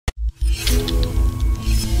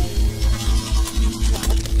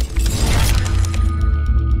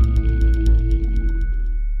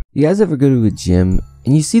You guys ever go to a gym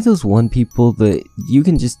and you see those one people that you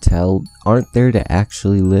can just tell aren't there to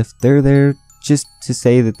actually lift? They're there just to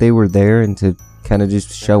say that they were there and to kind of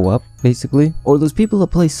just show up, basically. Or those people that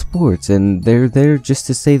play sports and they're there just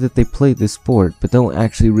to say that they played the sport but don't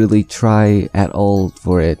actually really try at all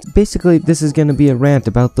for it. Basically, this is going to be a rant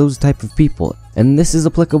about those type of people. And this is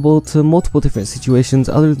applicable to multiple different situations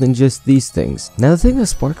other than just these things. Now, the thing that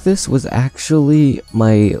sparked this was actually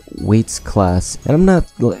my weights class. And I'm not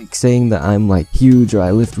like saying that I'm like huge or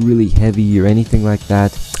I lift really heavy or anything like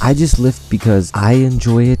that. I just lift because I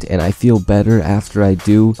enjoy it and I feel better after I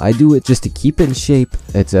do. I do it just to keep in shape.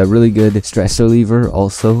 It's a really good stress reliever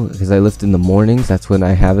also because I lift in the mornings. That's when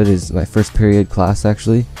I have it, is my first period class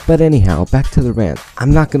actually. But anyhow, back to the rant.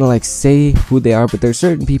 I'm not gonna like say who they are, but there's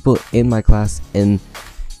certain people in my class and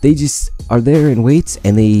they just are there in weights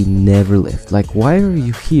and they never lift. Like, why are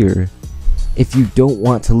you here if you don't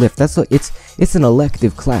want to lift? That's like, it's an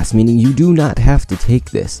elective class, meaning you do not have to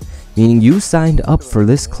take this, meaning you signed up for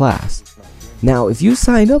this class. Now, if you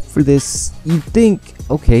signed up for this, you'd think,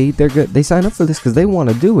 okay, they're good. They sign up for this because they want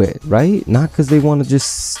to do it, right? Not because they want to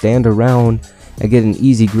just stand around and get an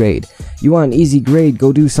easy grade. You want an easy grade,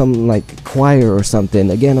 go do something like choir or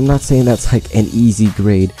something. Again, I'm not saying that's like an easy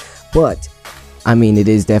grade, but I mean, it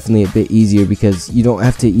is definitely a bit easier because you don't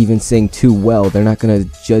have to even sing too well. They're not going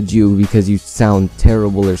to judge you because you sound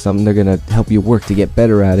terrible or something. They're going to help you work to get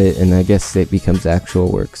better at it, and I guess it becomes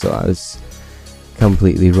actual work, so I was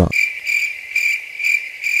completely wrong.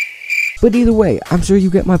 But either way, I'm sure you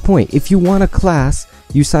get my point. If you want a class,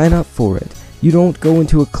 you sign up for it. You don't go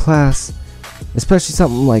into a class, especially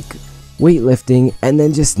something like weightlifting, and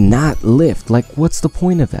then just not lift. Like, what's the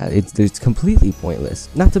point of that? It's completely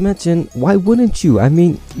pointless. Not to mention, why wouldn't you? I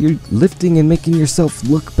mean, you're lifting and making yourself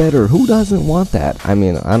look better. Who doesn't want that? I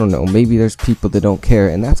mean, I don't know, maybe there's people that don't care,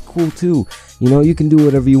 and that's cool too. You know, you can do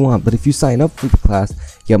whatever you want, but if you sign up for the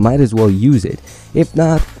class, you might as well use it. If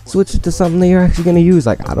not, switch it to something that you're actually going to use,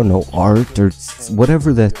 like, I don't know, art or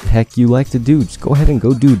whatever the heck you like to do. Just go ahead and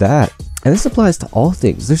go do that. And this applies to all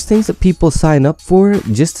things. There's things that people sign up for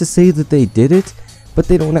just to say that they did it, but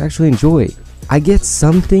they don't actually enjoy. I get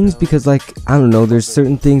some things because, like, I don't know, there's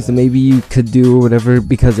certain things that maybe you could do or whatever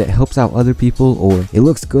because it helps out other people or it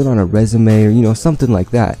looks good on a resume or, you know, something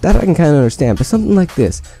like that. That I can kind of understand, but something like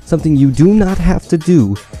this, something you do not have to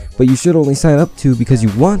do, but you should only sign up to because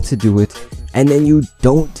you want to do it, and then you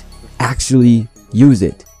don't actually use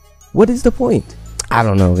it. What is the point? I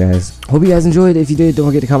don't know, guys. Hope you guys enjoyed. If you did, don't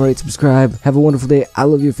forget to comment, rate, subscribe. Have a wonderful day. I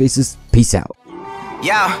love your faces. Peace out.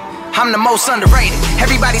 Yeah, I'm the most underrated.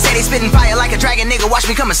 Everybody say they spitting fire like a dragon, nigga. Watch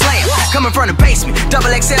me come and slam. Coming from the basement, double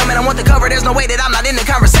XL, man. I want the cover. There's no way that I'm not in the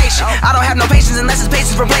conversation. I don't have no patience unless it's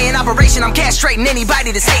patience for playing operation. I'm castrating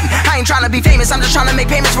anybody that's hating. I ain't trying to be famous. I'm just trying to make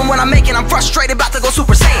payments from what I'm making. I'm frustrated, about to go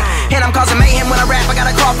Super Saiyan, and I'm causing mayhem when I rap. I got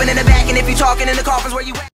a coffin in the back, and if you talking in the coffins, where you at?